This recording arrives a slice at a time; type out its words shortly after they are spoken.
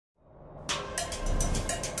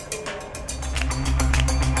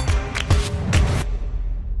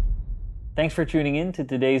Thanks for tuning in to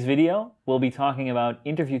today's video. We'll be talking about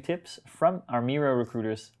interview tips from our Miro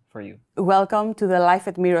recruiters for you. Welcome to the Life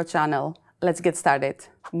at Miro channel. Let's get started.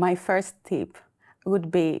 My first tip would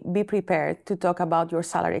be prepared to talk about your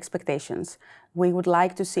salary expectations. We would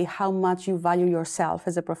like to see how much you value yourself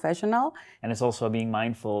as a professional. And it's also being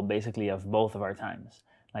mindful basically of both of our times.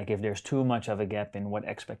 Like if there's too much of a gap in what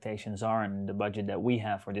expectations are and the budget that we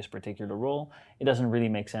have for this particular role, it doesn't really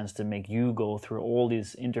make sense to make you go through all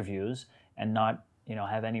these interviews and not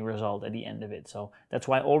have any result at the end of it. So that's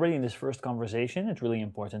why already in this first conversation, it's really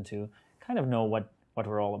important to kind of know what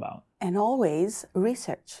we're all about. And always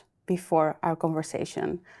research before our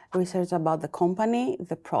conversation. Research about the company,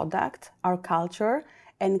 the product, our culture,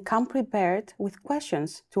 and come prepared with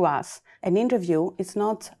questions to us. An interview is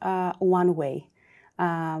not one way.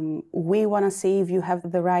 We want to see if you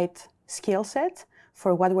have the right skill set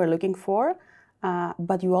for what we're looking for,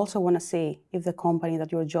 but you also want to see if the company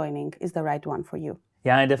that you're joining is the right one for you.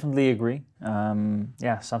 Yeah, I definitely agree.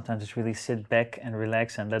 Sometimes it's really sit back and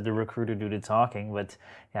relax and let the recruiter do the talking, but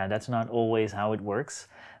yeah, that's not always how it works.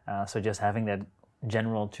 So just having that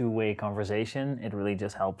general two-way conversation, it really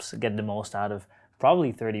just helps get the most out of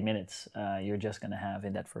probably 30 minutes you're just going to have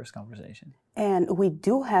in that first conversation. And we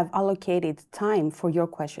do have allocated time for your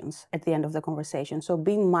questions at the end of the conversation. So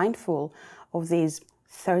be mindful of these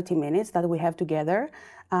 30 minutes that we have together,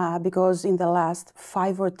 because in the last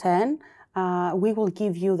 5 or 10, we will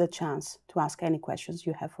give you the chance to ask any questions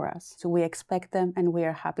you have for us. So we expect them and we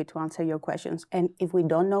are happy to answer your questions. And if we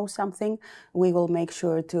don't know something, we will make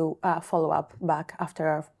sure to follow up back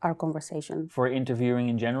after our conversation. For interviewing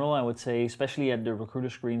in general, I would say, especially at the recruiter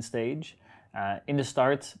screen stage, in the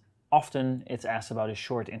start, often it's asked about a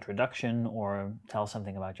short introduction or tell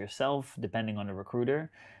something about yourself, depending on the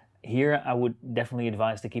recruiter. Here, I would definitely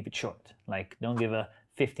advise to keep it short. Like, don't give a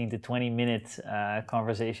 15 to 20 minute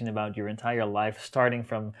conversation about your entire life, starting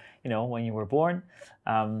from when you were born,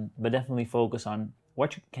 but definitely focus on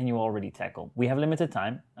what can you already tackle. We have limited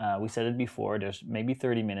time. We said it before. There's maybe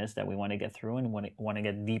 30 minutes that we want to get through and want to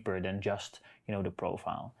get deeper than just the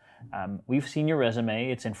profile. We've seen your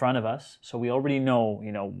resume. It's in front of us, so we already know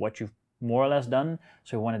what you've more or less done.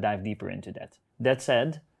 So we want to dive deeper into that. That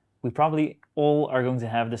said, we probably all are going to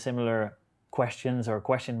have the similar questions or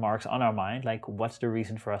question marks on our mind, like what's the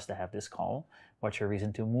reason for us to have this call? What's your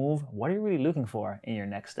reason to move? What are you really looking for in your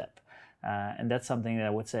next step? And that's something that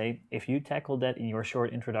I would say, if you tackle that in your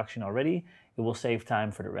short introduction already, it will save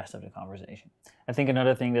time for the rest of the conversation. I think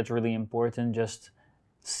another thing that's really important, just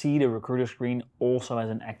see the recruiter screen also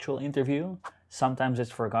as an actual interview. Sometimes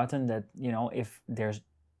it's forgotten that, if there's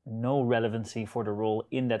no relevancy for the role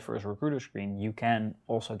in that first recruiter screen, you can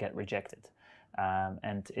also get rejected.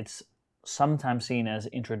 And it's sometimes seen as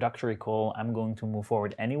introductory call, I'm going to move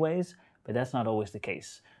forward anyways, but that's not always the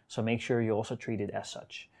case. So make sure you also treat it as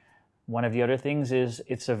such. One of the other things is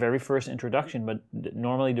it's a very first introduction, but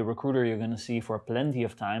normally the recruiter you're going to see for plenty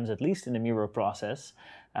of times, at least in the Miro process.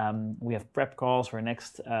 We have prep calls for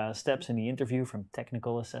next steps in the interview, from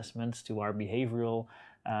technical assessments to our behavioral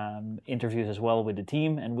interviews as well with the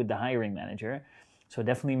team and with the hiring manager. So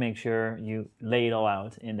definitely make sure you lay it all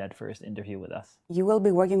out in that first interview with us. You will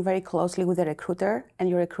be working very closely with the recruiter and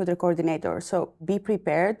your recruiter coordinator. So be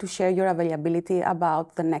prepared to share your availability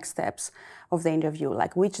about the next steps of the interview,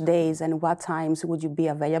 like which days and what times would you be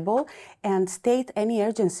available, and state any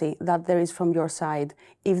urgency that there is from your side.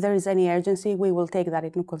 If there is any urgency, we will take that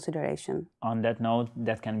into consideration. On that note,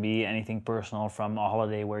 that can be anything personal, from a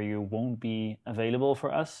holiday where you won't be available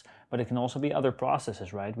for us, but it can also be other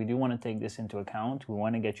processes, right? We do want to take this into account. We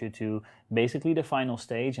want to get you to basically the final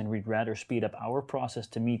stage, and we'd rather speed up our process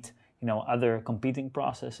to meet other competing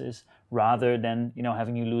processes rather than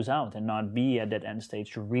having you lose out and not be at that end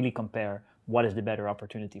stage to really compare what is the better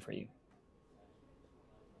opportunity for you.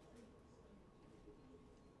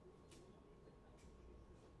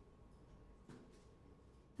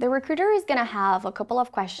 The recruiter is going to have a couple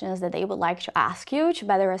of questions that they would like to ask you to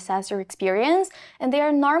better assess your experience, and they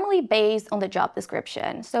are normally based on the job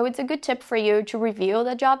description. So it's a good tip for you to review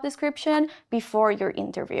the job description before your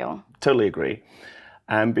interview. Totally agree.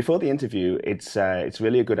 Before the interview, it's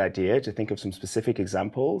really a good idea to think of some specific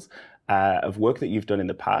examples of work that you've done in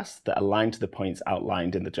the past that align to the points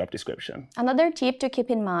outlined in the job description. Another tip to keep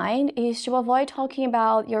in mind is to avoid talking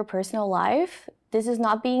about your personal life. This is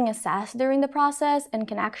not being assessed during the process and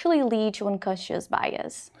can actually lead to unconscious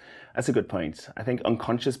bias. That's a good point. I think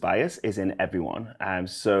unconscious bias is in everyone.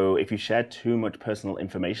 So if you share too much personal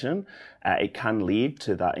information, it can lead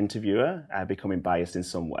to that interviewer becoming biased in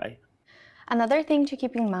some way. Another thing to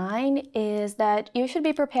keep in mind is that you should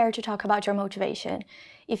be prepared to talk about your motivation.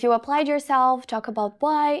 If you applied yourself, talk about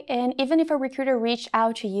why, and even if a recruiter reached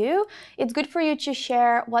out to you, it's good for you to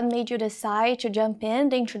share what made you decide to jump in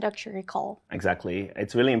the introductory call. Exactly.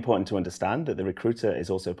 It's really important to understand that the recruiter is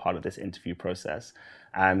also part of this interview process.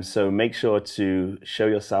 So make sure to show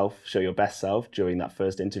yourself, show your best self during that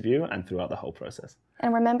first interview and throughout the whole process.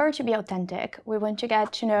 And remember to be authentic. We want to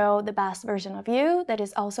get to know the best version of you that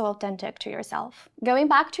is also authentic to yourself. Going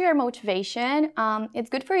back to your motivation, it's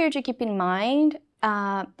good for you to keep in mind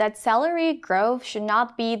that salary growth should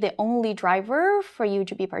not be the only driver for you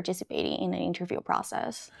to be participating in an interview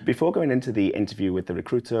process. Before going into the interview with the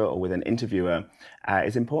recruiter or with an interviewer,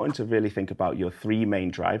 it's important to really think about your 3 main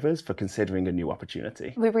drivers for considering a new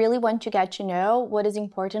opportunity. We really want to get to know what is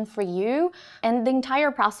important for you, and the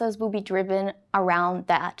entire process will be driven around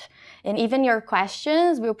that. And even your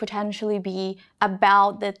questions will potentially be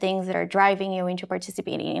about the things that are driving you into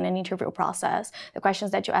participating in an interview process. The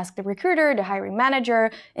questions that you ask the recruiter, the hiring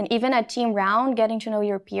manager, and even a team round, getting to know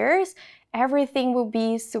your peers, everything will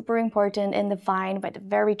be super important and defined by the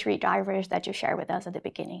very 3 drivers that you share with us at the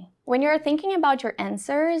beginning. When you're thinking about your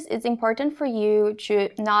answers, it's important for you to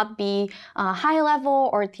not be high level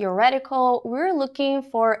or theoretical. We're looking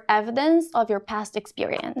for evidence of your past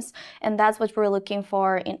experience, and that's what we're looking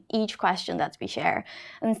for in each question that we share.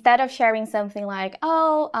 Instead of sharing something like,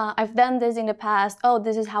 I've done this in the past,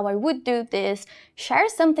 this is how I would do this, share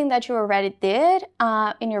something that you already did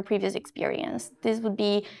in your previous experience. This would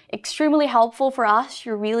be extremely helpful for us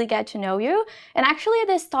to really get to know you. And actually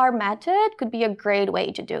the STAR method could be a great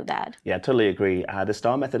way to do that. Yeah, totally agree. The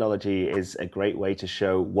STAR methodology is a great way to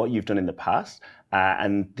show what you've done in the past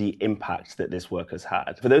and the impact that this work has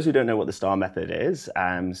had. For those who don't know what the STAR method is,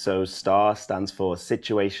 so STAR stands for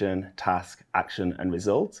situation, task, action, and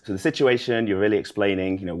result. So the situation, you're really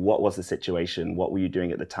explaining, what was the situation, what were you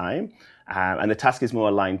doing at the time? And the task is more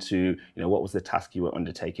aligned to, what was the task you were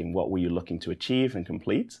undertaking? What were you looking to achieve and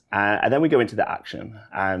complete? And then we go into the action.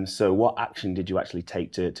 So what action did you actually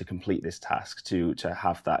take to complete this task, to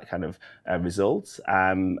have that kind of result?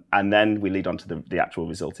 And then we lead on to the actual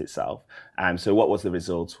result itself. So what was the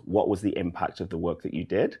result? What was the impact of the work that you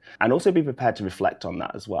did? And also be prepared to reflect on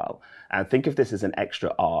that as well. And think of this as an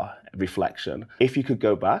extra R, reflection. If you could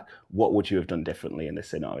go back, what would you have done differently in this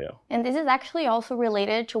scenario? And this is actually also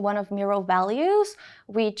related to one of Miro values,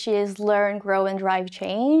 which is learn, grow, and drive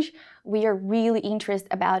change. We are really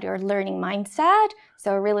interested about your learning mindset.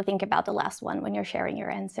 So really think about the last one when you're sharing your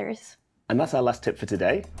answers. And that's our last tip for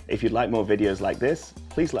today. If you'd like more videos like this,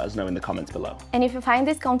 please let us know in the comments below. And if you find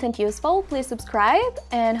this content useful, please subscribe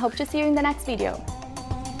and hope to see you in the next video.